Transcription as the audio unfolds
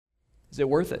Is it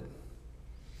worth it?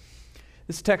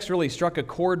 This text really struck a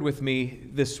chord with me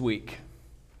this week.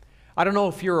 I don't know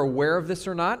if you're aware of this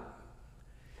or not,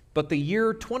 but the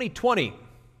year 2020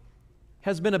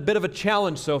 has been a bit of a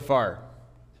challenge so far.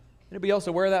 Anybody else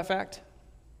aware of that fact?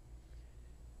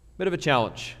 Bit of a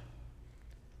challenge.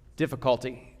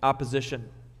 Difficulty, opposition,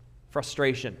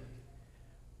 frustration,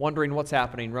 wondering what's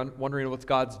happening, wondering what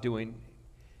God's doing,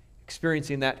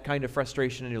 experiencing that kind of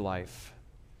frustration in your life.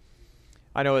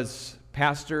 I know as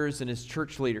pastors and as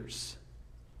church leaders,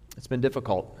 it's been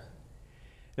difficult.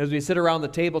 And as we sit around the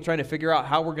table trying to figure out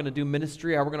how we're going to do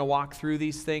ministry, how we're going to walk through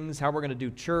these things, how we're going to do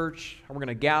church, how we're going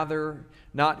to gather,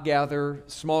 not gather,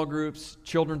 small groups,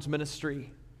 children's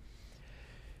ministry.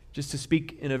 Just to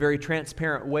speak in a very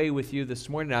transparent way with you this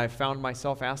morning, I found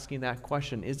myself asking that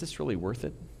question, is this really worth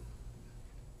it?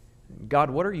 God,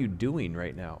 what are you doing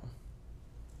right now?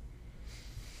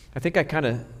 I think I kind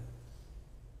of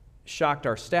shocked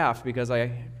our staff because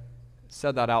I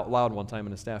said that out loud one time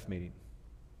in a staff meeting.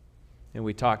 And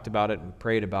we talked about it and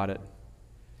prayed about it.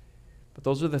 But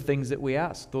those are the things that we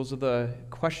ask. Those are the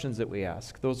questions that we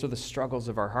ask. Those are the struggles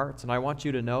of our hearts. And I want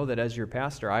you to know that as your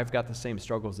pastor, I've got the same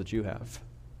struggles that you have.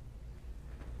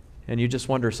 And you just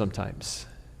wonder sometimes,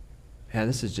 man,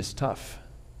 this is just tough.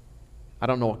 I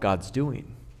don't know what God's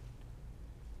doing.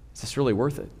 Is this really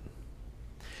worth it?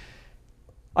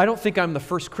 I don't think I'm the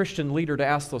first Christian leader to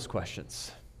ask those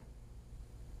questions.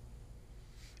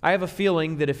 I have a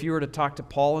feeling that if you were to talk to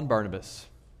Paul and Barnabas,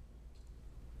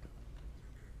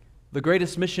 the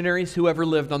greatest missionaries who ever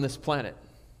lived on this planet,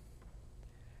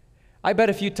 I bet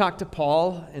if you talk to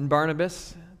Paul and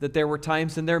Barnabas that there were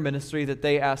times in their ministry that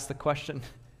they asked the question,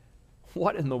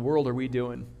 what in the world are we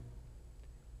doing?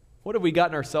 What have we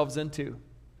gotten ourselves into?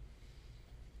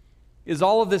 Is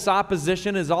all of this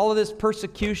opposition, is all of this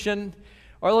persecution,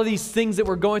 all of these things that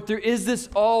we're going through, is this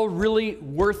all really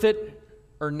worth it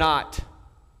or not?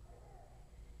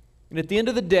 And at the end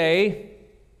of the day,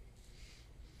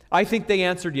 I think they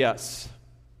answered yes.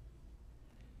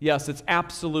 Yes, it's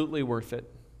absolutely worth it.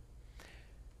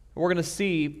 We're going to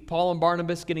see Paul and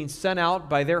Barnabas getting sent out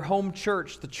by their home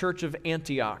church, the church of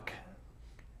Antioch.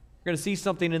 We're going to see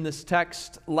something in this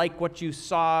text like what you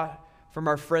saw from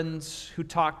our friends who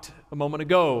talked a moment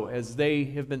ago as they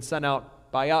have been sent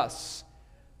out by us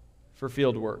for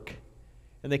field work.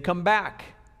 And they come back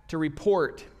to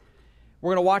report. We're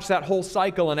going to watch that whole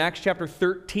cycle in Acts chapter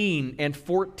 13 and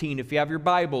 14. If you have your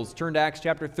Bibles, turn to Acts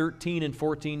chapter 13 and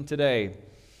 14 today.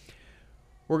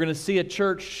 We're going to see a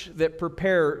church that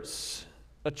prepares,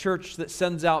 a church that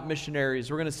sends out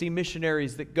missionaries. We're going to see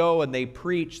missionaries that go and they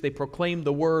preach, they proclaim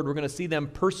the word. We're going to see them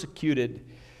persecuted.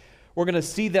 We're going to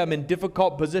see them in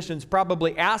difficult positions,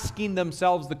 probably asking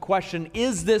themselves the question,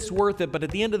 is this worth it? But at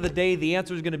the end of the day, the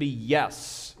answer is going to be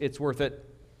yes, it's worth it.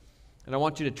 And I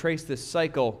want you to trace this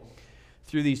cycle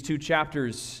through these two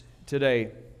chapters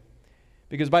today.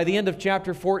 Because by the end of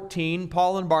chapter 14,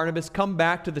 Paul and Barnabas come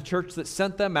back to the church that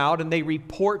sent them out and they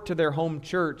report to their home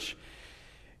church.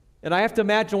 And I have to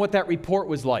imagine what that report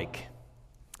was like.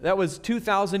 That was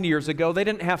 2,000 years ago. They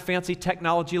didn't have fancy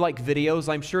technology like videos.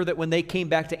 I'm sure that when they came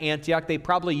back to Antioch, they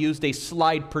probably used a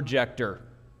slide projector.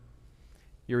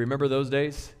 You remember those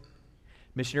days?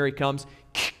 Missionary comes,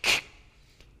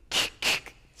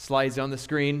 slides on the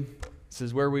screen. This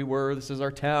is where we were. This is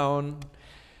our town.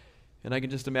 And I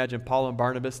can just imagine Paul and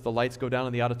Barnabas, the lights go down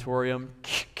in the auditorium,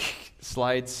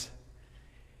 slides.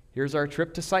 Here's our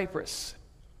trip to Cyprus.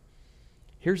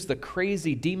 Here's the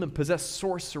crazy demon-possessed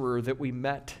sorcerer that we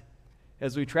met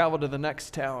as we traveled to the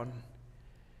next town.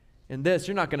 And this,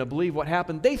 you're not going to believe what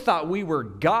happened. They thought we were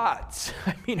gods.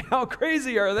 I mean, how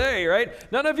crazy are they, right?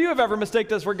 None of you have ever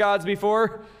mistaken us for gods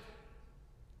before.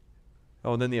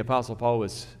 Oh, and then the Apostle Paul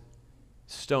was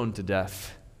stoned to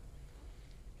death.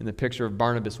 In the picture of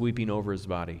Barnabas weeping over his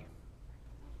body.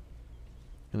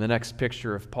 And the next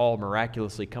picture of Paul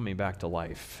miraculously coming back to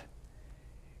life.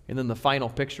 And then the final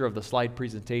picture of the slide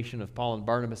presentation of Paul and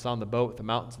Barnabas on the boat with the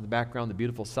mountains in the background, the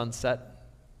beautiful sunset,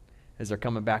 as they're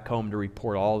coming back home to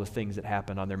report all the things that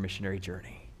happened on their missionary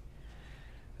journey.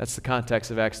 That's the context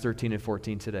of Acts 13 and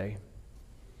 14 today.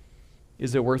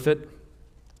 Is it worth it?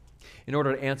 In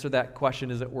order to answer that question,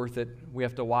 is it worth it, we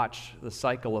have to watch the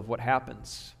cycle of what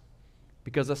happens.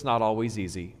 Because that's not always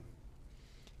easy.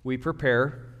 We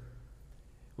prepare,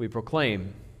 we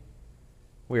proclaim,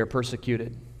 we are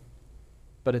persecuted.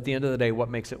 But at the end of the day, what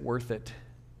makes it worth it?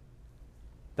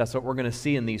 That's what we're going to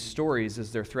see in these stories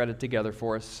as they're threaded together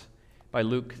for us by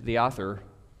Luke, the author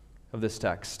of this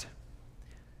text.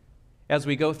 As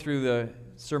we go through the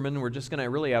sermon, we're just going to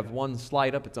really have one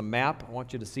slide up. It's a map. I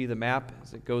want you to see the map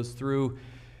as it goes through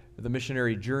the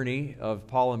missionary journey of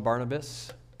Paul and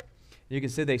Barnabas. You can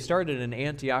see they started in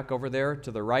Antioch over there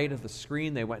to the right of the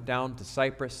screen. They went down to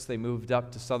Cyprus. They moved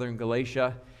up to southern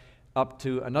Galatia, up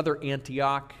to another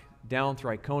Antioch, down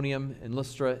through Iconium and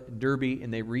Lystra, Derbe,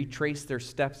 and they retraced their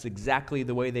steps exactly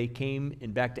the way they came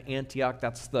and back to Antioch.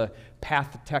 That's the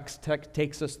path the text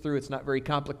takes us through. It's not very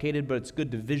complicated, but it's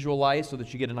good to visualize so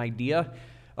that you get an idea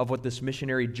of what this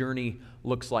missionary journey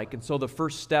looks like. And so the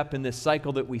first step in this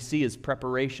cycle that we see is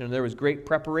preparation. There was great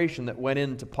preparation that went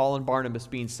into Paul and Barnabas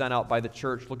being sent out by the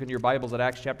church. Look in your Bibles at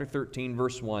Acts chapter 13,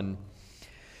 verse 1.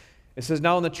 It says,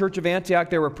 "Now in the church of Antioch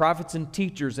there were prophets and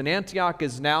teachers." And Antioch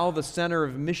is now the center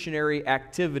of missionary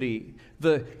activity.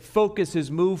 The focus has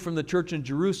moved from the church in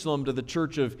Jerusalem to the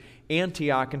church of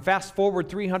Antioch. And fast forward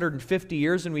 350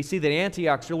 years, and we see that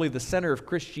Antioch's really the center of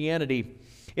Christianity.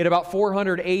 In about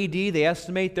 400 AD, they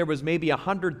estimate there was maybe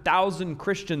 100,000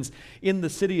 Christians in the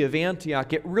city of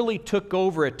Antioch. It really took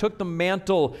over. It took the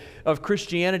mantle of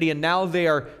Christianity, and now they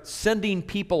are sending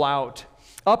people out.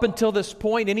 Up until this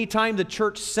point, anytime the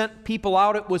church sent people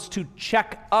out, it was to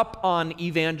check up on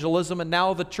evangelism, and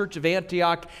now the church of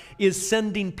Antioch is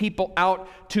sending people out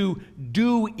to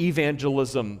do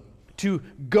evangelism, to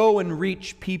go and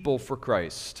reach people for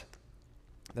Christ.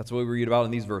 That's what we read about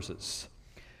in these verses.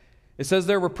 It says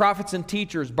there were prophets and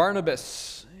teachers,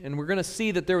 Barnabas, and we're going to see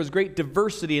that there was great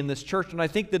diversity in this church, and I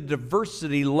think the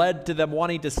diversity led to them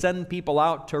wanting to send people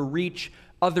out to reach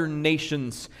other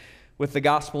nations with the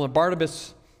gospel. And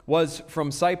Barnabas was from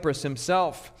Cyprus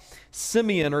himself.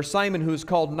 Simeon, or Simon, who is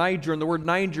called Niger, and the word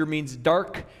Niger means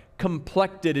dark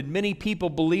complected, and many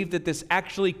people believe that this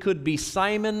actually could be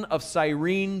Simon of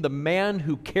Cyrene, the man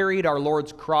who carried our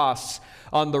Lord's cross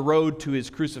on the road to his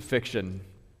crucifixion.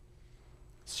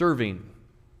 Serving,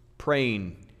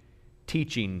 praying,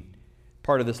 teaching,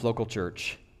 part of this local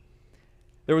church.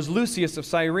 There was Lucius of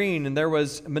Cyrene, and there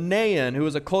was Manaen, who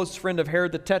was a close friend of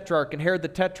Herod the Tetrarch. And Herod the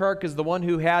Tetrarch is the one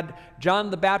who had John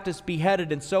the Baptist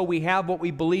beheaded. And so we have what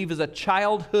we believe is a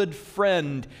childhood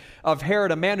friend of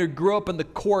Herod, a man who grew up in the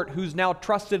court, who's now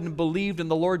trusted and believed in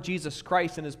the Lord Jesus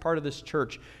Christ and is part of this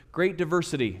church. Great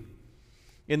diversity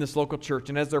in this local church.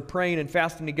 And as they're praying and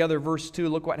fasting together, verse 2,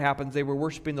 look what happens. They were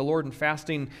worshiping the Lord and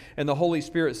fasting, and the Holy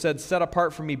Spirit said, "Set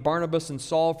apart for me Barnabas and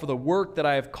Saul for the work that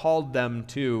I have called them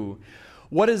to."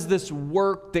 What is this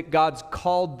work that God's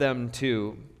called them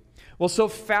to? Well, so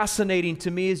fascinating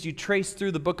to me as you trace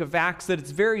through the book of Acts that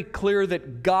it's very clear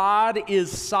that God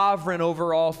is sovereign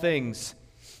over all things,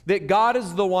 that God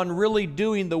is the one really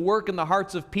doing the work in the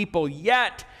hearts of people,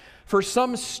 yet for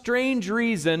some strange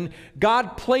reason,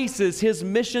 God places his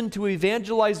mission to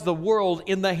evangelize the world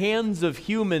in the hands of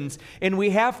humans. And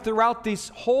we have throughout this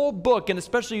whole book, and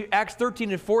especially Acts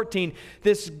 13 and 14,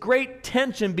 this great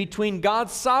tension between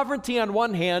God's sovereignty on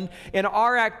one hand and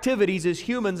our activities as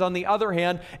humans on the other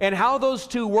hand, and how those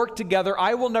two work together,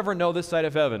 I will never know this side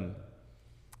of heaven.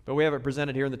 But we have it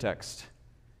presented here in the text.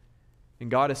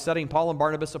 And God is setting Paul and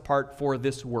Barnabas apart for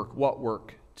this work. What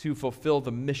work? To fulfill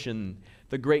the mission,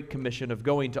 the Great Commission of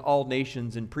going to all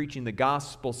nations and preaching the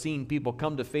gospel, seeing people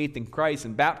come to faith in Christ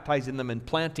and baptizing them and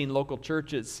planting local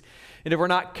churches. And if we're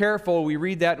not careful, we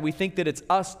read that and we think that it's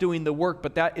us doing the work,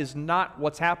 but that is not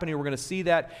what's happening. We're going to see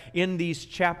that in these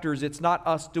chapters. It's not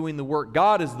us doing the work.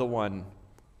 God is the one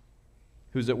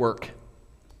who's at work.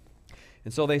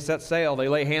 And so they set sail. They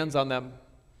lay hands on them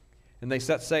and they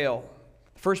set sail.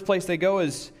 The first place they go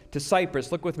is to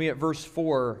Cyprus. Look with me at verse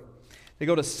 4. They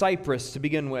go to Cyprus to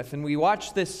begin with, and we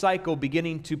watch this cycle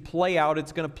beginning to play out.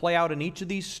 It's going to play out in each of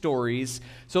these stories.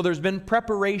 So there's been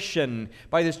preparation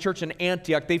by this church in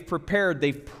Antioch. They've prepared,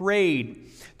 they've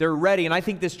prayed, they're ready. And I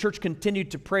think this church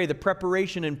continued to pray, the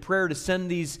preparation and prayer to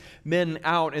send these men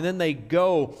out. And then they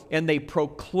go and they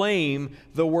proclaim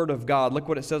the word of God. Look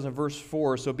what it says in verse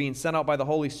 4. So being sent out by the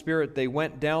Holy Spirit, they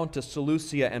went down to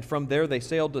Seleucia, and from there they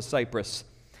sailed to Cyprus.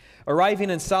 Arriving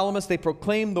in Salamis, they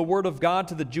proclaim the word of God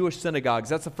to the Jewish synagogues.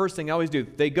 That's the first thing I always do.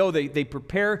 They go, they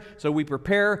prepare. So we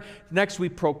prepare. Next, we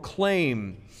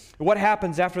proclaim. What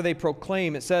happens after they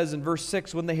proclaim? It says in verse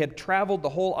 6, when they had traveled the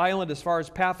whole island as far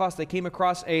as Paphos, they came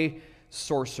across a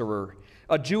sorcerer,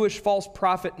 a Jewish false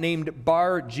prophet named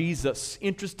Bar-Jesus.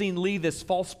 Interestingly, this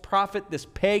false prophet, this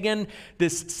pagan,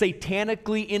 this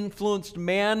satanically influenced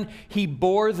man, he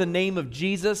bore the name of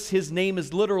Jesus. His name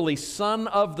is literally Son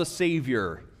of the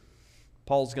Savior.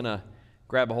 Paul's going to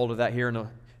grab a hold of that here in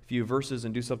a few verses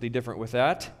and do something different with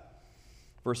that.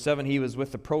 Verse 7, he was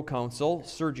with the proconsul,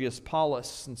 Sergius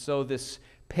Paulus. And so this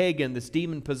pagan, this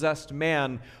demon-possessed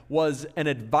man was an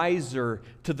advisor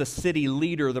to the city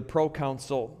leader, the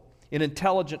proconsul. an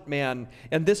intelligent man.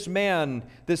 And this man,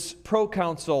 this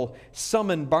proconsul,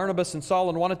 summoned Barnabas and Saul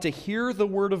and wanted to hear the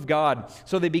word of God.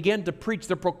 So they began to preach.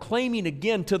 They're proclaiming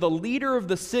again to the leader of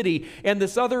the city. And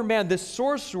this other man, this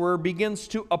sorcerer, begins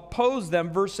to oppose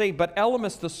them. Verse 8, but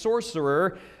Elymas the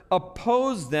sorcerer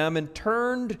opposed them and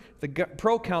turned the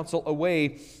proconsul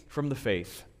away from the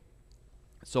faith.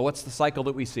 So what's the cycle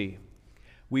that we see?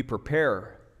 We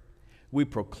prepare, we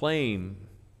proclaim,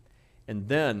 and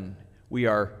then we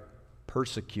are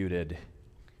persecuted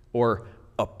or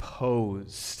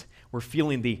opposed. We're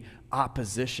feeling the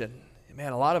opposition.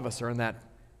 Man, a lot of us are in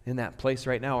that place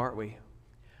right now, aren't we?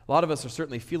 A lot of us are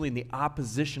certainly feeling the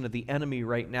opposition of the enemy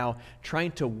right now,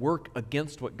 trying to work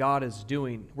against what God is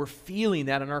doing. We're feeling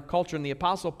that in our culture. And the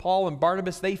Apostle Paul and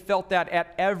Barnabas, they felt that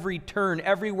at every turn.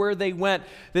 Everywhere they went,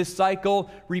 this cycle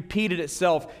repeated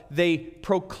itself. They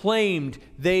proclaimed,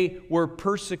 they were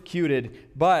persecuted.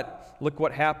 But look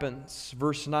what happens.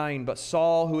 Verse 9, but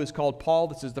Saul, who is called Paul,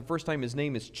 this is the first time his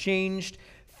name is changed,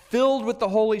 filled with the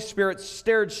Holy Spirit,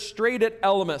 stared straight at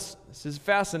Elymas. This is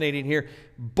fascinating here.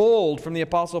 Bold from the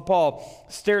Apostle Paul,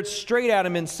 stared straight at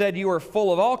him and said, you are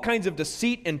full of all kinds of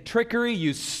deceit and trickery,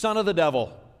 you son of the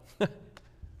devil.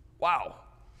 Wow.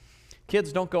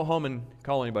 Kids, don't go home and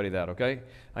call anybody that, okay?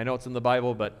 I know it's in the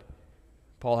Bible, but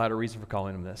Paul had a reason for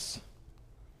calling him this.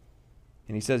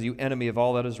 And he says, you enemy of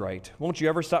all that is right. Won't you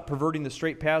ever stop perverting the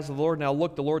straight paths of the Lord? Now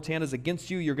look, the Lord's hand is against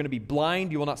you. You're going to be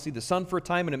blind. You will not see the sun for a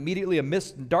time. And immediately a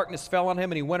mist and darkness fell on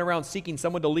him, and he went around seeking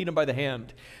someone to lead him by the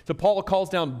hand. So Paul calls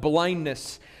down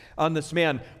blindness on this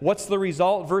man. What's the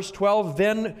result? Verse 12,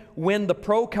 then when the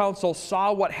proconsul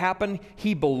saw what happened,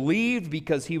 he believed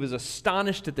because he was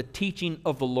astonished at the teaching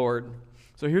of the Lord.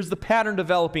 So here's the pattern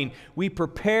developing. We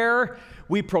prepare,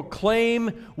 we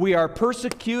proclaim, we are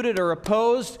persecuted or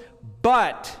opposed,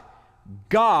 but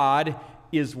God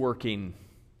is working.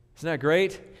 Isn't that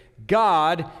great?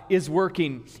 God is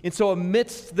working. And so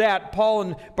amidst that, Paul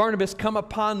and Barnabas come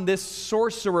upon this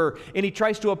sorcerer, and he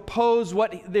tries to oppose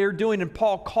what they're doing, and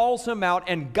Paul calls him out,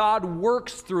 and God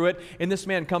works through it, and this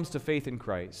man comes to faith in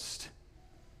Christ.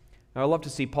 Now, I love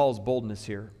to see Paul's boldness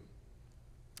here.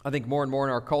 I think more and more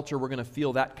in our culture, we're going to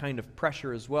feel that kind of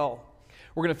pressure as well.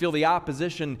 We're going to feel the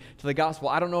opposition to the gospel.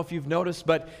 I don't know if you've noticed,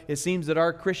 but it seems that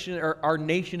our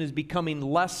nation is becoming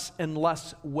less and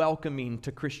less welcoming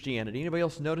to Christianity. Anybody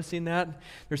else noticing that?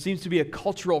 There seems to be a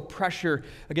cultural pressure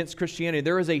against Christianity.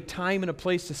 There is a time and a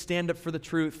place to stand up for the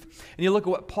truth. And you look at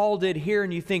what Paul did here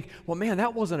and you think, well, man,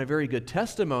 that wasn't a very good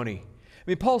testimony. I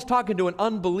mean, Paul's talking to an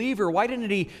unbeliever. Why didn't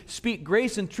he speak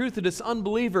grace and truth to this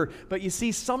unbeliever? But you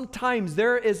see, sometimes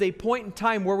there is a point in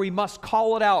time where we must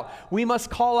call it out. We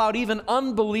must call out even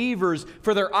unbelievers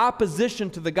for their opposition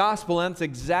to the gospel. And that's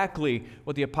exactly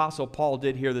what the Apostle Paul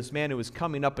did here. This man who was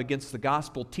coming up against the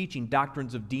gospel, teaching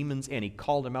doctrines of demons, and he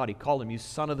called him out. He called him, you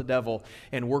son of the devil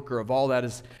and worker of all that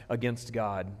is against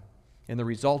God. And the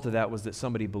result of that was that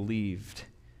somebody believed.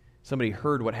 Somebody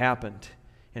heard what happened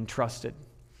and trusted.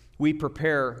 We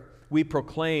prepare, we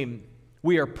proclaim,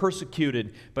 we are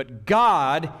persecuted, but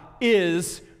God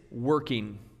is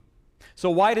working.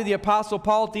 So why did the Apostle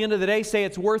Paul at the end of the day say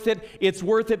it's worth it? It's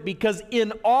worth it because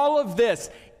in all of this,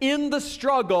 in the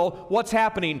struggle, what's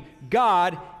happening?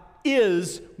 God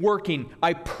is working.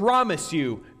 I promise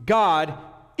you, God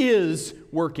is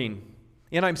working.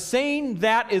 And I'm saying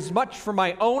that as much for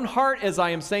my own heart as I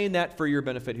am saying that for your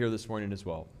benefit here this morning as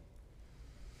well.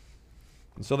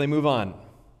 And so they move on.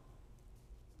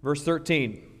 Verse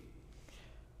 13,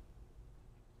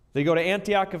 they go to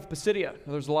Antioch of Pisidia.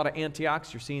 Now, there's a lot of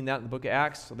Antiochs. You're seeing that in the book of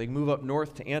Acts. So they move up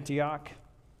north to Antioch.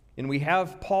 And we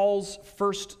have Paul's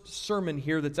first sermon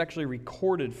here that's actually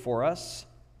recorded for us.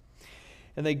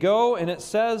 And they go, and it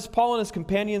says, Paul and his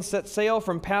companions set sail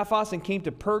from Paphos and came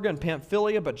to Perga and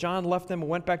Pamphylia, but John left them and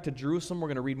went back to Jerusalem. We're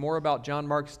going to read more about John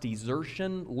Mark's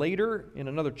desertion later in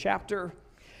another chapter.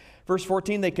 Verse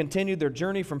 14, they continued their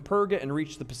journey from Perga and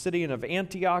reached the Pisidian of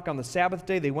Antioch. On the Sabbath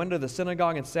day, they went to the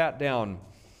synagogue and sat down.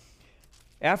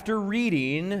 After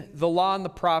reading the law and the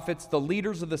prophets, the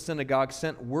leaders of the synagogue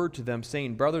sent word to them,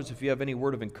 saying, brothers, if you have any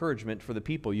word of encouragement for the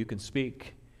people, you can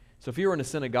speak. So if you were in a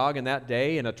synagogue in that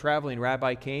day and a traveling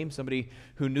rabbi came, somebody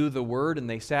who knew the word, and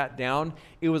they sat down,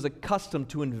 it was a custom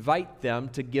to invite them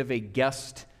to give a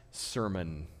guest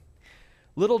sermon.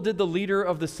 Little did the leader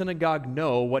of the synagogue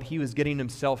know what he was getting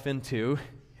himself into,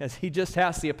 as he just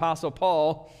asked the Apostle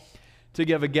Paul to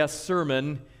give a guest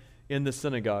sermon in the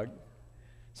synagogue.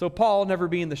 So Paul, never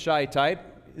being the shy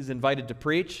type, is invited to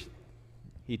preach.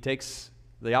 He takes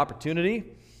the opportunity.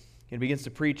 and begins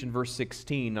to preach in verse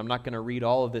 16. I'm not going to read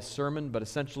all of this sermon, but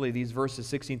essentially these verses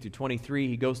 16 through 23,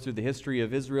 he goes through the history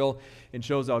of Israel and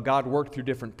shows how God worked through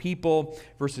different people.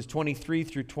 Verses 23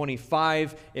 through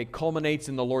 25, it culminates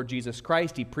in the Lord Jesus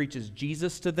Christ. He preaches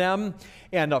Jesus to them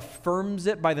and affirms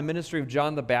it by the ministry of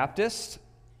John the Baptist.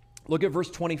 Look at verse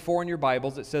 24 in your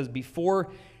Bibles. It says,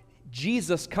 before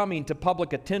Jesus coming to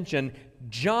public attention,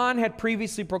 John had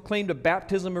previously proclaimed a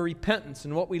baptism of repentance.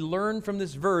 And what we learn from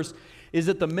this verse is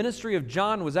that the ministry of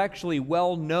John was actually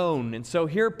well known. And so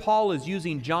here Paul is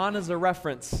using John as a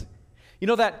reference. You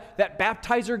know that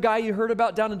baptizer guy you heard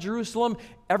about down in Jerusalem?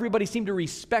 Everybody seemed to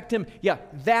respect him. Yeah,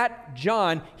 that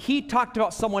John, he talked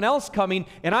about someone else coming,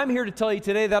 and I'm here to tell you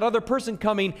today that other person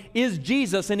coming is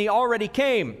Jesus, and he already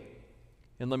came.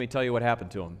 And let me tell you what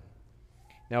happened to him.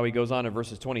 Now he goes on in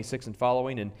verses 26 and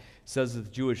following and says that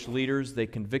the Jewish leaders, they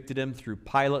convicted him through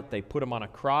Pilate. They put him on a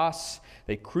cross.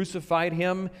 They crucified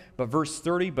him. But verse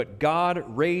 30, but God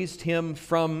raised him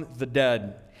from the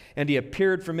dead. And he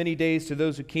appeared for many days to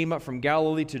those who came up from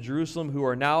Galilee to Jerusalem, who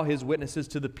are now his witnesses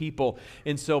to the people.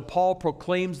 And so Paul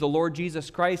proclaims the Lord Jesus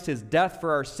Christ, his death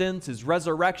for our sins, his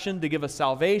resurrection to give us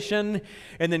salvation,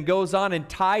 and then goes on and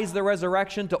ties the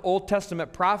resurrection to Old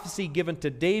Testament prophecy given to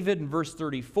David in verse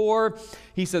 34.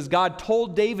 He says God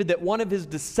told David that one of his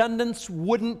descendants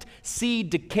wouldn't see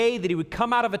decay, that he would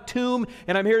come out of a tomb.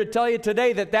 And I'm here to tell you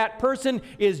today that that person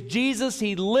is Jesus.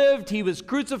 He lived, he was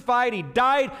crucified, he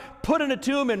died, put in a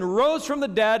tomb, and rose from the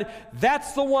dead.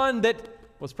 That's the one that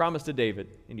was promised to David.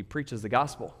 And he preaches the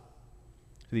gospel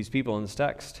to these people in this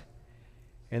text.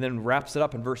 And then wraps it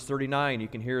up in verse 39. You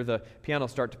can hear the piano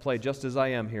start to play just as I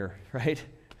am here, right?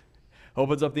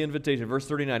 Opens up the invitation. Verse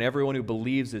 39, everyone who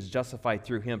believes is justified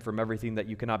through him from everything that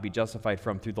you cannot be justified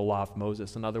from through the law of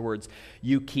Moses. In other words,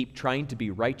 you keep trying to be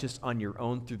righteous on your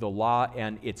own through the law,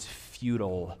 and it's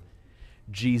futile.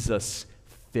 Jesus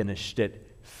finished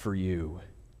it for you.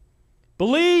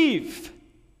 Believe!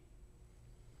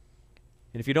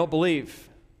 And if you don't believe,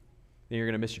 then you're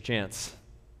going to miss your chance.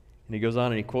 And he goes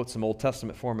on and he quotes some Old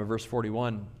Testament for him in verse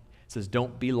 41. It says,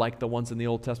 don't be like the ones in the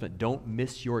Old Testament. Don't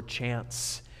miss your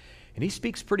chance. And he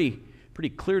speaks pretty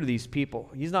clear to these people.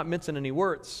 He's not mincing any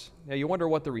words. Now you wonder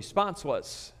what the response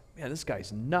was. Man, this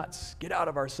guy's nuts. Get out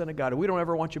of our synagogue. We don't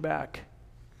ever want you back.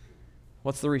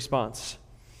 What's the response?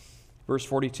 Verse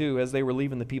 42, as they were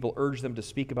leaving, the people urged them to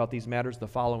speak about these matters the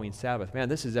following Sabbath. Man,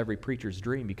 this is every preacher's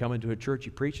dream. You come into a church,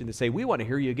 you preach, and they say, we want to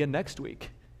hear you again next week.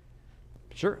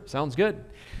 Sure, sounds good.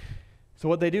 So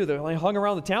what they do, they hung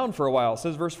around the town for a while. It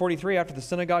says, verse 43, after the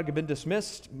synagogue had been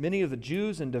dismissed, many of the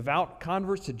Jews and devout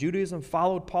converts to Judaism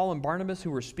followed Paul and Barnabas,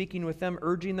 who were speaking with them,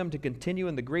 urging them to continue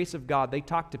in the grace of God. They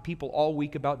talked to people all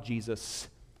week about Jesus.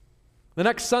 The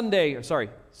next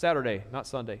Saturday, not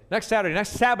Sunday. Next Saturday,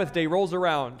 next Sabbath day rolls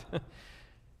around.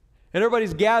 And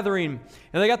everybody's gathering,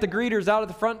 and they got the greeters out at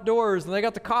the front doors, and they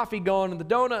got the coffee going and the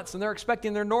donuts, and they're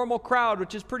expecting their normal crowd,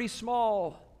 which is pretty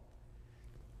small.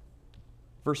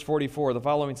 Verse 44, the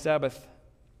following Sabbath,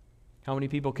 how many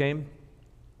people came?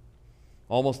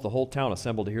 Almost the whole town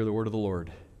assembled to hear the word of the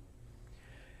Lord.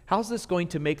 How's this going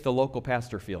to make the local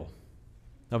pastor feel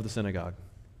of the synagogue?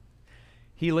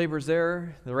 He labors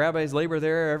there, the rabbis labor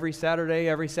there every Saturday,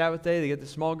 every Sabbath day. They get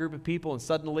this small group of people, and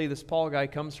suddenly this Paul guy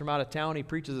comes from out of town. He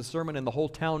preaches a sermon, and the whole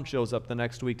town shows up the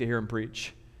next week to hear him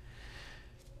preach.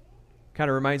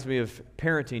 Kind of reminds me of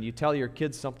parenting. You tell your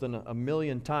kids something a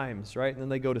million times, right? And then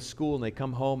they go to school, and they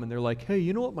come home, and they're like, hey,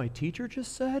 you know what my teacher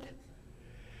just said?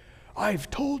 I've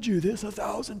told you this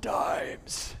 1,000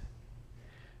 times.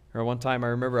 Or one time I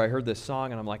remember I heard this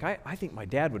song, and I'm like, I think my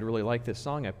dad would really like this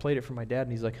song. I played it for my dad,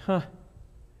 and he's like, huh.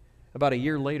 About a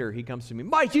year later, he comes to me,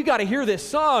 Mike, you got to hear this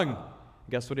song.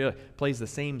 Guess what? He plays the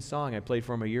same song I played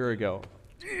for him a year ago.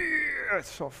 It's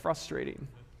so frustrating.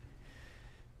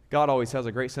 God always has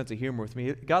a great sense of humor with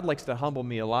me. God likes to humble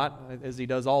me a lot, as he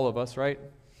does all of us, right?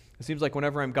 It seems like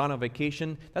whenever I'm gone on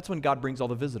vacation, that's when God brings all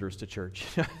the visitors to church.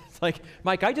 It's like,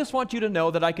 Mike, I just want you to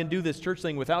know that I can do this church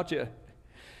thing without you.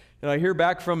 And I hear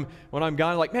back from when I'm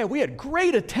gone, like, man, we had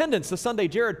great attendance the Sunday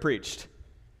Jared preached.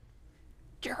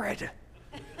 Jared.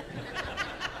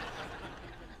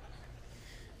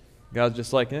 God's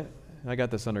just like, I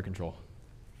got this under control.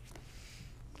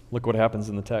 Look what happens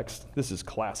in the text. This is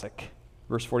classic.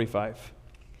 Verse 45.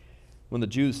 When the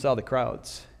Jews saw the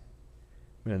crowds,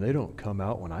 man, they don't come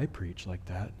out when I preach like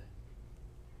that.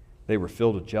 They were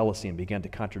filled with jealousy and began to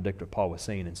contradict what Paul was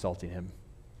saying, insulting him.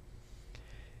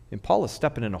 And Paul is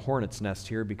stepping in a hornet's nest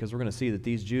here, because we're going to see that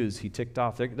these Jews he ticked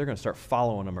off, they're going to start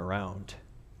following him around.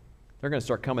 They're going to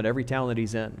start coming to every town that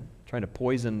he's in, trying to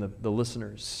poison the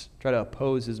listeners, try to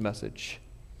oppose his message.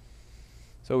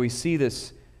 So we see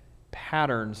this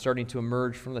pattern starting to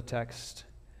emerge from the text.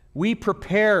 We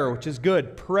prepare, which is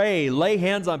good. Pray, lay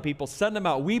hands on people, send them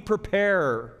out. We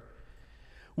prepare.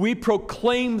 We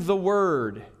proclaim the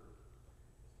word.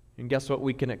 And guess what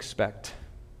we can expect?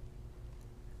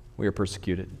 We are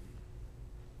persecuted.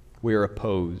 We are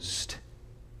opposed.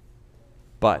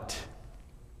 But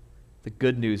the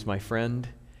good news, my friend,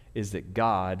 is that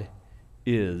God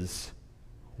is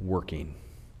working.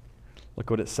 Look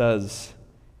what it says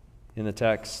in the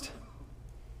text.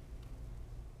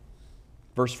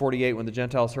 Verse 48, when the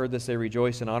Gentiles heard this, they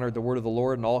rejoiced and honored the word of the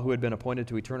Lord, and all who had been appointed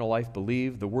to eternal life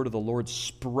believed. The word of the Lord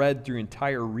spread through the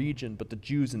entire region, but the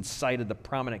Jews incited the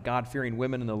prominent God-fearing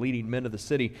women and the leading men of the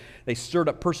city. They stirred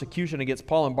up persecution against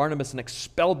Paul and Barnabas and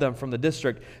expelled them from the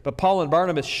district. But Paul and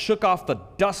Barnabas shook off the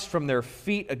dust from their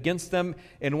feet against them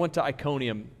and went to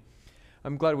Iconium.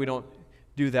 I'm glad we don't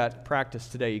do that practice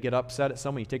today. You get upset at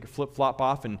someone, you take your flip-flop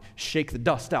off and shake the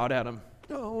dust out at them.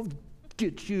 Oh,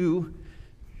 get you.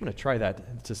 I'm going to try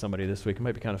that to somebody this week. It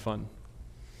might be kind of fun.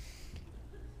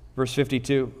 Verse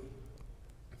 52,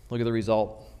 look at the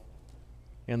result.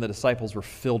 And the disciples were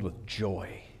filled with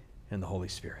joy in the Holy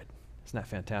Spirit. Isn't that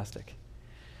fantastic?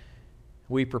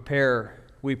 We prepare,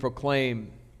 we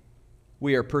proclaim,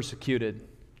 we are persecuted.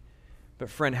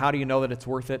 But friend, how do you know that it's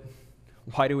worth it?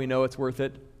 Why do we know it's worth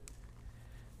it?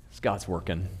 It's God's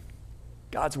working.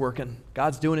 God's working.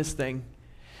 God's doing his thing.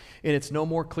 And it's no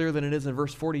more clear than it is in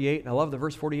verse 48. And I love that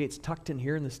verse 48 is tucked in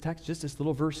here in this text, just this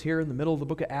little verse here in the middle of the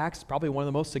book of Acts, probably one of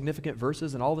the most significant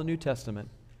verses in all the New Testament.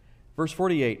 Verse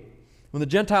 48, when the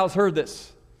Gentiles heard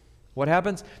this, what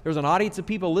happens? There's an audience of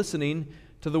people listening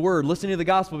to the word, listening to the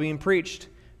gospel being preached.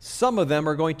 Some of them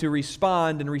are going to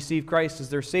respond and receive Christ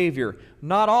as their Savior.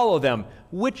 Not all of them.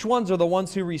 Which ones are the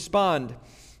ones who respond?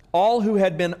 All who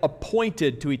had been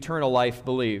appointed to eternal life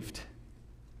believed.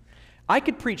 I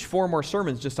could preach 4 more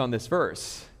sermons just on this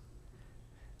verse.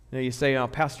 Now you say, oh,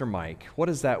 Pastor Mike, what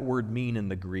does that word mean in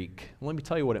the Greek? Well, let me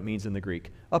tell you what it means in the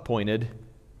Greek. Appointed,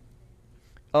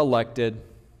 elected,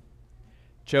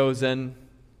 chosen,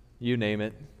 you name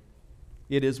it.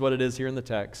 It is what it is here in the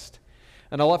text.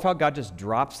 And I love how God just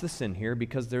drops this in here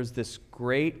because there's this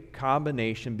great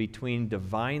combination between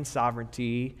divine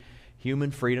sovereignty,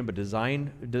 human freedom, but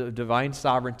divine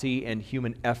sovereignty and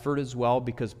human effort as well,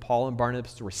 because Paul and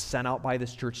Barnabas were sent out by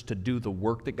this church to do the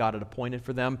work that God had appointed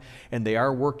for them. And they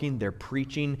are working, they're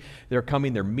preaching, they're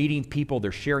coming, they're meeting people,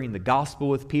 they're sharing the gospel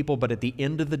with people. But at the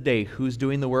end of the day, who's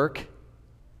doing the work?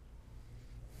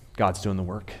 God's doing the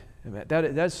work. That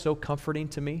is so comforting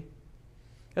to me.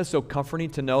 That's so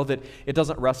comforting to know that it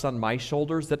doesn't rest on my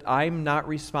shoulders, that I'm not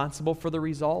responsible for the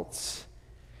results.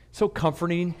 So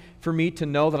comforting for me to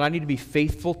know that I need to be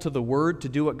faithful to the word, to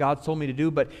do what God's told me to do,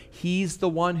 but he's the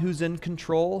one who's in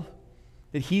control,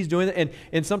 that he's doing it.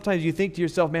 And sometimes you think to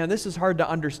yourself, man, this is hard to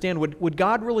understand. Would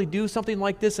God really do something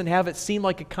like this and have it seem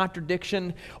like a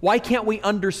contradiction? Why can't we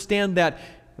understand that?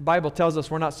 The Bible tells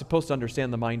us we're not supposed to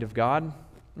understand the mind of God.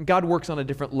 God works on a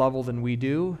different level than we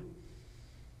do.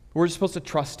 We're just supposed to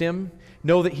trust him,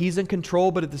 know that he's in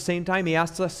control, but at the same time, he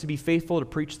asks us to be faithful to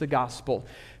preach the gospel.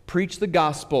 Preach the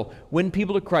gospel, win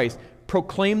people to Christ,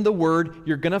 proclaim the word.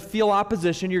 You're going to feel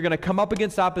opposition, you're going to come up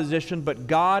against opposition, but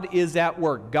God is at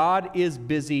work. God is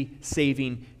busy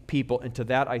saving people, and to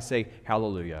that I say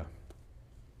hallelujah.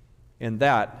 And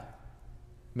that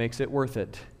makes it worth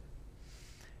it.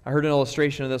 I heard an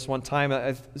illustration of this one time.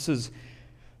 This is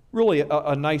really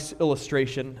a nice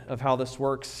illustration of how this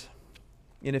works.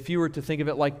 And if you were to think of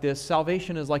it like this,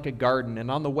 salvation is like a garden, and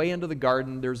on the way into the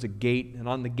garden there's a gate, and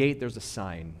on the gate there's a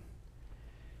sign.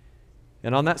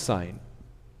 And on that sign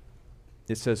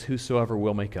it says, whosoever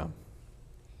will may come.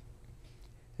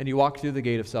 And you walk through the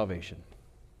gate of salvation.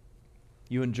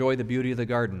 You enjoy the beauty of the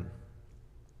garden.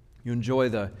 You enjoy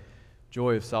the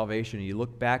joy of salvation. And you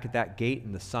look back at that gate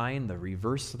and the sign, the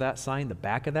reverse of that sign, the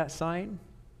back of that sign,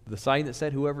 the sign that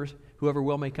said whoever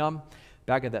will may come.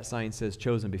 Back of that sign says,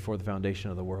 chosen before the foundation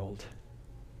of the world.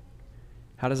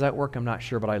 How does that work? I'm not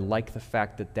sure, but I like the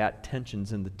fact that that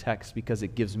tension's in the text because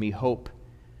it gives me hope.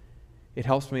 It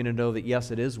helps me to know that,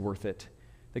 yes, it is worth it,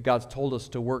 that God's told us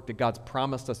to work, that God's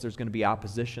promised us there's going to be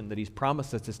opposition, that he's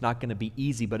promised us it's not going to be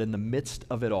easy, but in the midst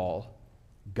of it all,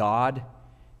 God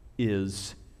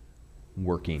is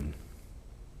working.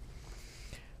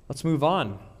 Let's move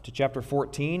on to chapter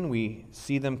 14. We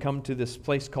see them come to this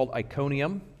place called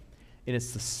Iconium. And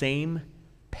it's the same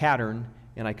pattern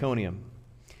in Iconium.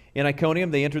 In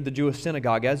Iconium, they entered the Jewish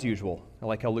synagogue as usual. I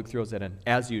like how Luke throws that in.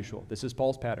 As usual. This is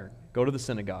Paul's pattern. Go to the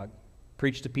synagogue.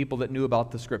 Preach to people that knew about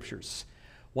the scriptures.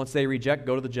 Once they reject,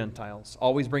 go to the Gentiles.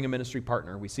 Always bring a ministry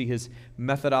partner. We see his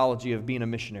methodology of being a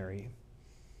missionary.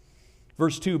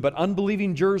 Verse 2, but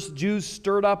unbelieving Jews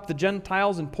stirred up the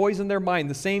Gentiles and poisoned their mind.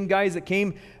 The same guys that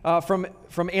came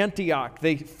from Antioch,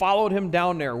 they followed him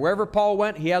down there. Wherever Paul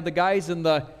went, he had the guys in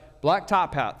the black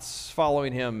top hats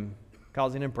following him,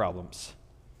 causing him problems.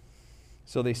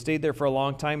 So they stayed there for a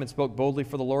long time and spoke boldly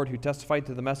for the Lord, who testified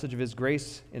to the message of his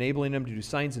grace, enabling them to do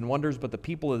signs and wonders. But the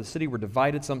people of the city were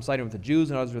divided, some siding with the Jews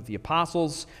and others with the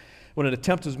apostles. When an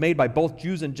attempt was made by both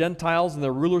Jews and Gentiles and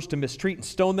their rulers to mistreat and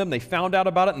stone them, they found out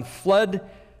about it and fled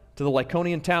to the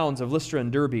Lycaonian towns of Lystra and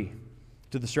Derbe,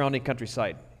 to the surrounding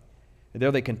countryside. And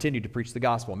there they continued to preach the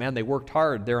gospel. Man, they worked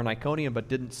hard there in Iconium, but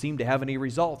didn't seem to have any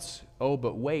results. Oh,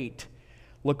 but wait.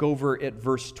 Look over at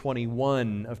verse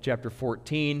 21 of chapter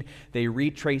 14. They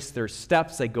retrace their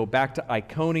steps. They go back to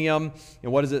Iconium.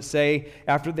 And what does it say?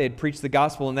 After they had preached the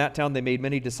gospel in that town, they made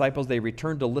many disciples. They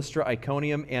returned to Lystra,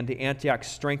 Iconium, and to Antioch,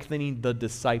 strengthening the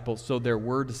disciples. So there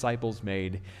were disciples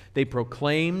made. They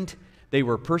proclaimed, they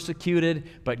were persecuted,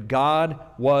 but God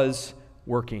was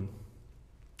working.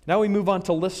 Now we move on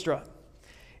to Lystra.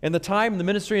 And the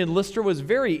ministry in Lystra was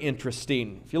very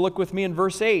interesting. If you look with me in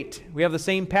verse 8, we have the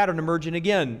same pattern emerging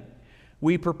again.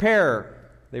 We prepare.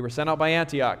 They were sent out by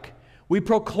Antioch. We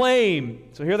proclaim.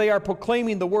 So here they are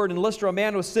proclaiming the word. In Lystra, a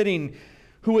man was sitting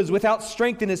who was without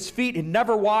strength in his feet, had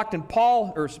never walked,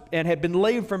 and had been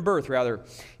lame from birth, rather.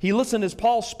 He listened as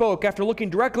Paul spoke. After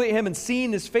looking directly at him and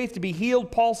seeing his faith to be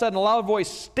healed, Paul said in a loud voice,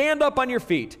 "Stand up on your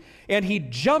feet." And he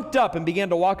jumped up and began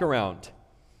to walk around.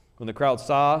 When the crowd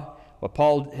saw what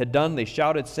Paul had done, they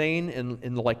shouted, saying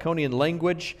in the Lycaonian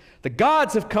language, "The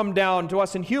gods have come down to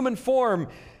us in human form."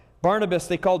 Barnabas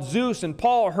they called Zeus, and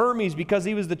Paul Hermes, because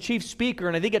he was the chief speaker.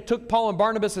 And I think it took Paul and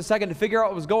Barnabas a second to figure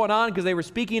out what was going on, because they were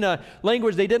speaking a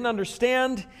language they didn't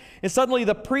understand. And suddenly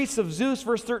the priests of Zeus,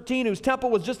 verse 13, whose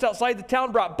temple was just outside the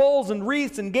town, brought bulls and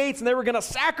wreaths and gates, and they were going to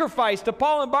sacrifice to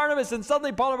Paul and Barnabas. And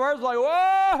suddenly Paul and Barnabas were like,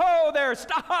 "Whoa there,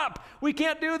 stop! We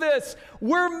can't do this.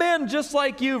 We're men just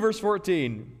like you," verse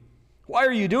 14. "Why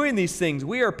are you doing these things?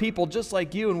 We are people just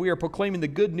like you, and we are proclaiming the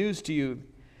good news to you,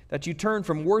 that you turn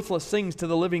from worthless things to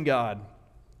the living God."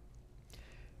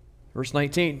 Verse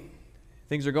 19,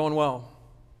 things are going well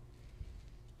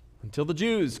until the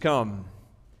Jews come,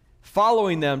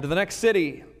 following them to the next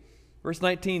city. Verse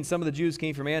 19, some of the Jews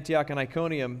came from Antioch and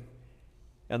Iconium,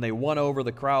 and they won over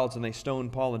the crowds, and they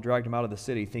stoned Paul and dragged him out of the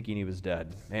city, thinking he was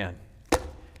dead. Man,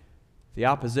 the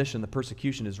opposition, the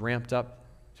persecution is ramped up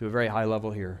to a very high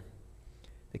level here.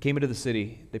 They came into the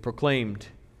city. They proclaimed.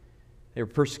 They were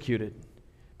persecuted.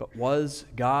 But was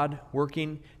God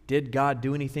working? Did God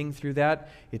do anything through that?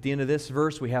 At the end of this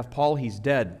verse, we have Paul. He's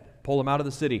dead. Pull him out of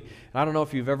the city. And I don't know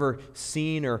if you've ever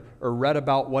seen or read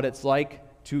about what it's like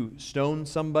to stone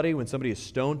somebody. When somebody is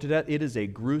stoned to death, it is a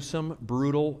gruesome,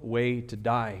 brutal way to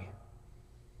die.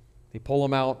 They pull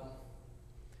him out.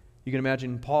 You can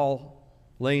imagine Paul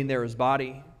laying there, his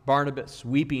body. Barnabas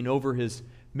weeping over his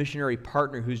missionary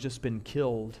partner who's just been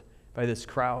killed by this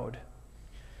crowd.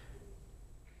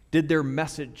 Did their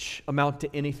message amount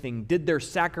to anything? Did their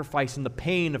sacrifice and the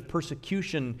pain of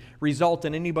persecution result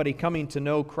in anybody coming to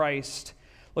know Christ?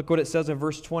 Look what it says in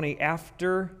verse 20.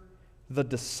 After the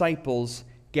disciples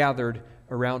gathered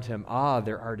around him.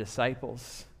 There are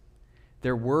disciples.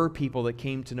 There were people that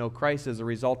came to know Christ as a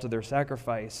result of their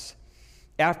sacrifice.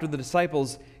 After the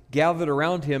disciples gathered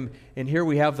around him, and here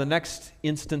we have the next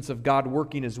instance of God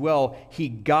working as well. He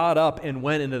got up and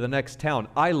went into the next town.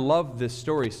 I love this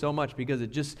story so much because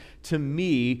it just, to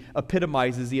me,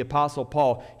 epitomizes the Apostle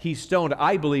Paul. He's stoned.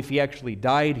 I believe he actually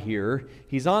died here.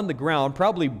 He's on the ground,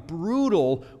 probably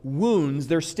brutal wounds.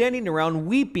 They're standing around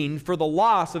weeping for the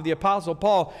loss of the Apostle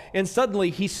Paul, and suddenly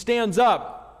he stands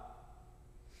up.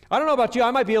 I don't know about you,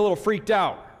 I might be a little freaked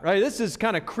out. Right? This is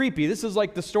kind of creepy. This is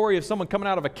like the story of someone coming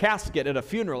out of a casket at a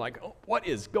funeral. Like, oh, what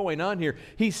is going on here?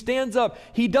 He stands up.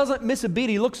 He doesn't miss a beat.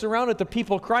 He looks around at the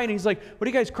people crying. He's like, what are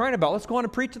you guys crying about? Let's go on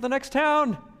and preach to the next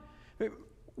town.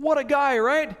 What a guy,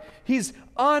 right? He's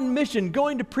on mission,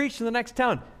 going to preach to the next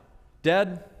town.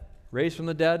 Dead, raised from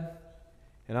the dead,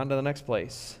 and on to the next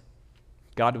place.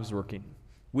 God was working.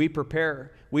 We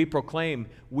prepare. We proclaim.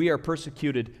 We are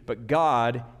persecuted, but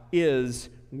God is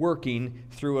working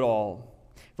through it all.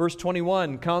 Verse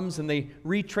 21 comes and they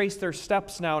retrace their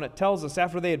steps now, and it tells us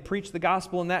after they had preached the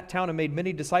gospel in that town and made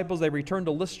many disciples, they returned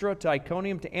to Lystra, to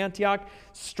Iconium, to Antioch,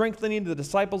 strengthening the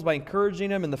disciples by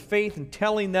encouraging them in the faith and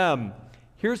telling them.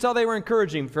 Here's how they were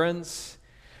encouraging, friends.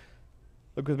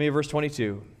 Look with me at verse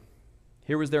 22.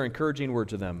 Here was their encouraging word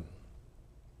to them.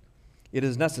 It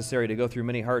is necessary to go through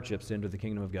many hardships to enter the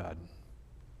kingdom of God.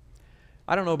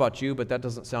 I don't know about you, but that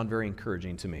doesn't sound very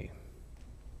encouraging to me.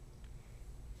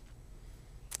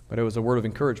 But it was a word of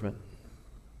encouragement.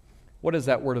 What is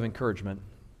that word of encouragement?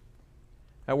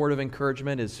 That word of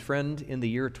encouragement is, friend, in the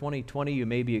year 2020, you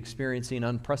may be experiencing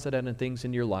unprecedented things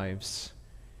in your lives.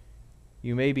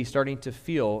 You may be starting to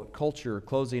feel culture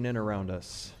closing in around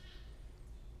us.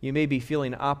 You may be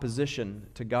feeling opposition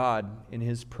to God in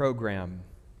His program.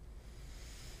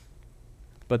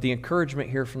 But the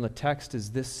encouragement here from the text is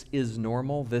this is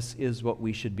normal. This is what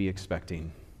we should be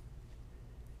expecting.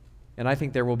 And I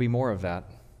think there will be more of that.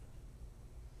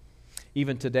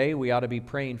 Even today, we ought to be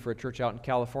praying for a church out in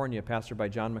California, pastored by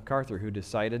John MacArthur, who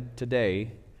decided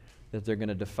today that they're going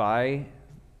to defy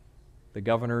the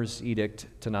governor's edict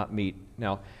to not meet.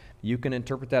 Now, you can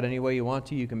interpret that any way you want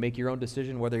to. You can make your own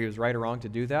decision whether he was right or wrong to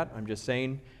do that. I'm just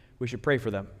saying we should pray for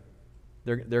them.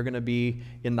 They're going to be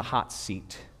in the hot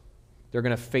seat. They're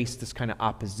going to face this kind of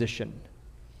opposition.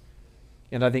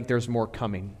 And I think there's more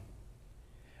coming.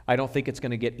 I don't think it's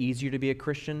going to get easier to be a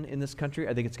Christian in this country.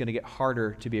 I think it's going to get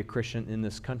harder to be a Christian in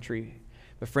this country.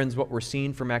 But friends, what we're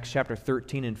seeing from Acts chapter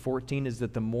 13 and 14 is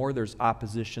that the more there's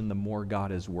opposition, the more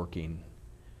God is working.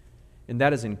 And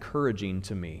that is encouraging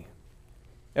to me.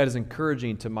 That is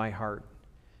encouraging to my heart.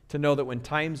 To know that when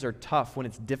times are tough, when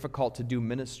it's difficult to do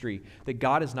ministry, that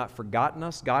God has not forgotten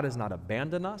us, God has not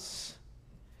abandoned us,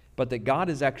 but that God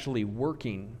is actually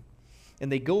working. And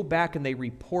they go back and they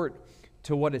report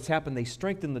to what has happened. They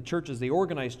strengthen the churches. They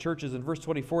organize churches. In verse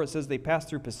 24, it says they passed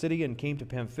through Pisidia and came to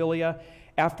Pamphylia.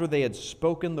 After they had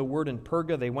spoken the word in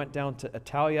Perga, they went down to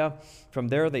Italia. From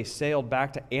there, they sailed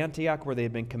back to Antioch, where they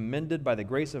had been commended by the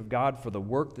grace of God for the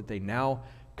work that they now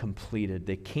completed.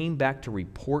 They came back to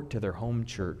report to their home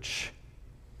church.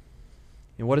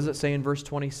 And what does it say in verse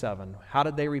 27? How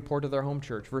did they report to their home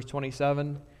church? Verse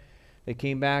 27, they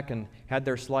came back and had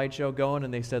their slideshow going,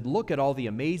 and they said, look at all the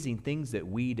amazing things that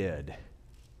we did.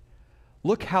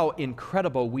 Look how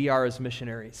incredible we are as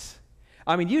missionaries.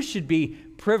 I mean, you should be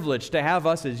privileged to have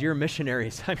us as your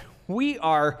missionaries. I mean, we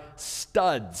are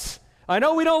studs. I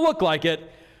know we don't look like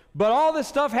it, but all this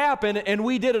stuff happened, and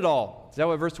we did it all. Is that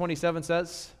what verse 27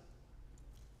 says?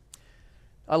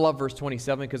 I love verse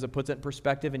 27 because it puts it in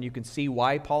perspective, and you can see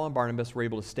why Paul and Barnabas were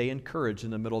able to stay encouraged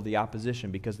in the middle of the opposition,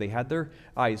 because they had their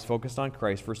eyes focused on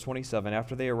Christ. Verse 27,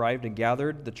 after they arrived and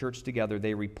gathered the church together,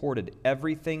 they reported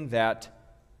everything that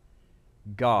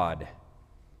God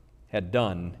had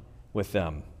done with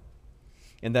them,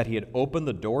 and that He had opened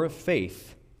the door of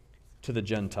faith to the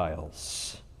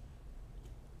Gentiles.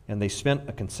 And they spent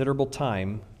a considerable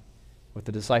time with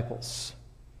the disciples.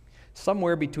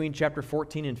 Somewhere between chapter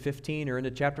 14 and 15, or into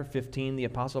chapter 15, the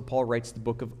Apostle Paul writes the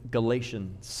book of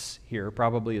Galatians here,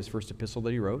 probably his first epistle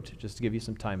that he wrote, just to give you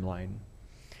some timeline.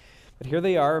 But here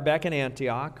they are back in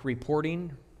Antioch,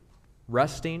 reporting,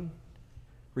 resting,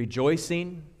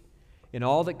 rejoicing in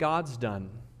all that God's done.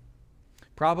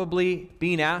 Probably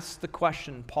being asked the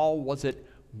question, Paul, was it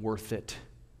worth it?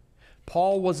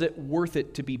 Paul, was it worth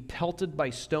it to be pelted by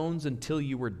stones until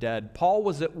you were dead? Paul,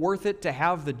 was it worth it to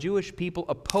have the Jewish people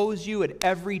oppose you at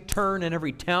every turn in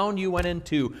every town you went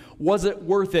into? Was it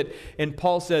worth it? And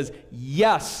Paul says,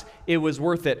 yes, it was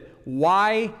worth it.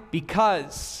 Why?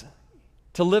 Because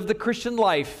to live the Christian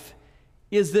life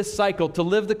is this cycle. To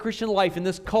live the Christian life in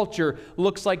this culture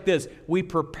looks like this. We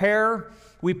prepare,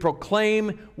 we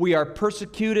proclaim, we are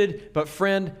persecuted, but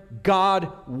friend,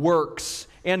 God works,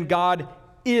 and God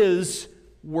is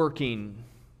working.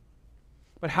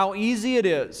 But how easy it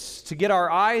is to get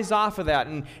our eyes off of that.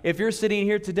 And if you're sitting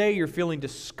here today, you're feeling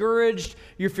discouraged,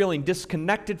 you're feeling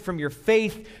disconnected from your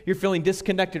faith, you're feeling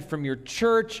disconnected from your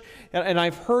church, and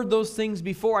I've heard those things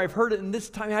before, I've heard it in this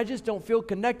time, I just don't feel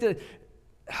connected.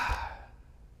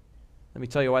 Let me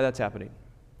tell you why that's happening.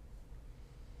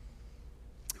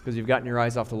 Because you've gotten your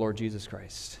eyes off the Lord Jesus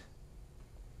Christ.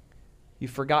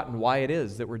 You've forgotten why it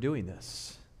is that we're doing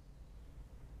this.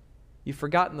 You've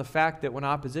forgotten the fact that when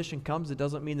opposition comes, it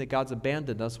doesn't mean that God's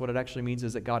abandoned us. What it actually means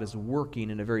is that God is working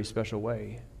in a very special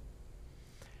way.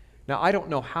 Now, I don't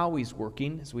know how He's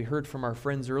working. As we heard from our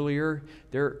friends earlier,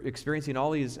 they're experiencing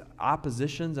all these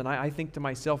oppositions, and I think to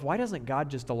myself, why doesn't God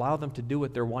just allow them to do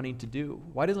what they're wanting to do?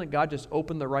 Why doesn't God just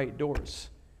open the right doors?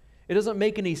 It doesn't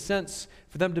make any sense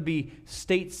for them to be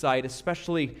stateside,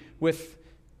 especially with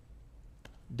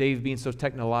Dave being so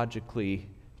technologically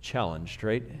challenged,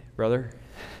 right, brother?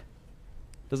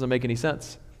 Doesn't make any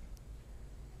sense.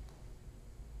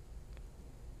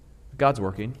 God's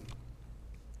working.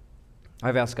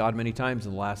 I've asked God many times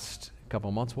in the last couple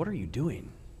of months, what are you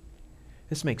doing?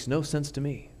 This makes no sense to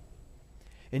me.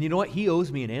 And you know what? He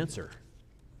owes me an answer,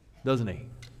 doesn't he?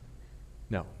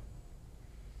 No.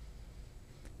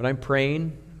 But I'm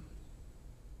praying,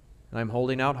 and I'm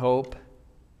holding out hope,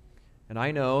 and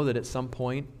I know that at some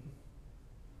point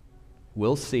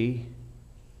we'll see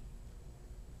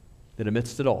that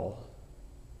amidst it all,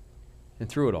 And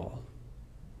through it all,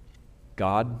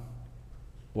 God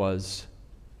was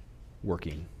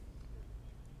working.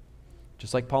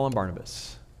 Just like Paul and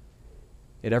Barnabas.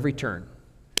 At every turn,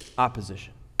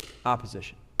 opposition,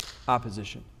 opposition,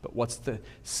 opposition. But what's the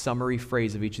summary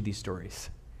phrase of each of these stories?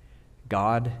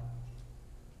 God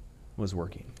was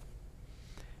working.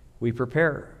 We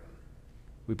prepare,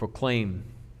 we proclaim,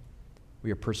 we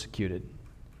are persecuted,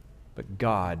 but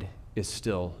God is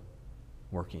still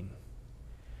working.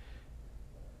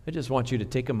 I just want you to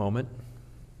take a moment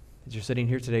as you're sitting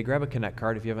here today. Grab a Connect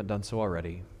card if you haven't done so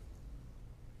already.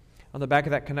 On the back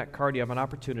of that Connect card, you have an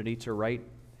opportunity to write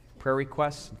prayer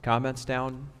requests and comments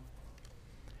down.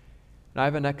 And I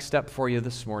have a next step for you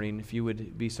this morning, if you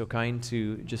would be so kind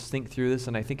to just think through this.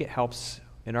 And I think it helps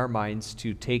in our minds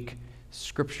to take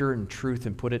Scripture and truth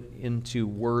and put it into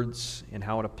words and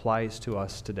how it applies to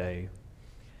us today.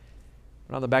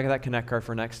 But on the back of that Connect card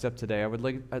for next step today,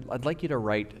 I'd like you to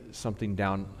write something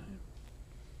down.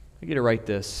 I'd like you to write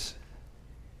this.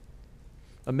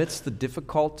 Amidst the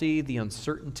difficulty, the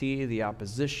uncertainty, the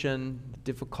opposition, the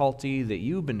difficulty that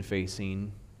you've been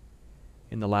facing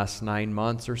in the last 9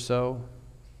 months or so,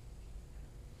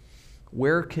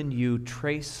 where can you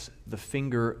trace the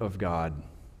finger of God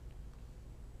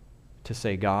to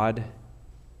say, God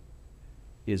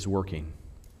is working?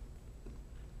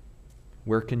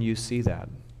 Where can you see that?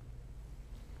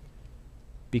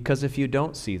 Because if you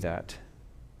don't see that,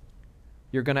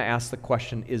 you're going to ask the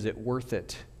question, is it worth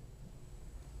it?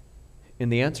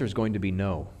 And the answer is going to be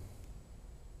no.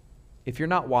 If you're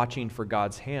not watching for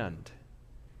God's hand,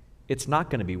 it's not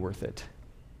going to be worth it.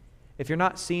 If you're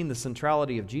not seeing the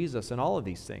centrality of Jesus in all of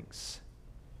these things,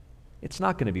 it's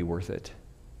not going to be worth it.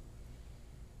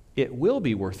 It will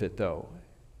be worth it, though.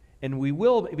 And we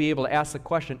will be able to ask the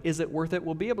question, is it worth it?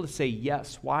 We'll be able to say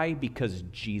yes. Why? Because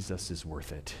Jesus is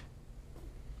worth it.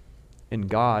 And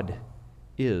God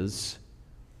is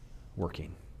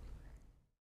working.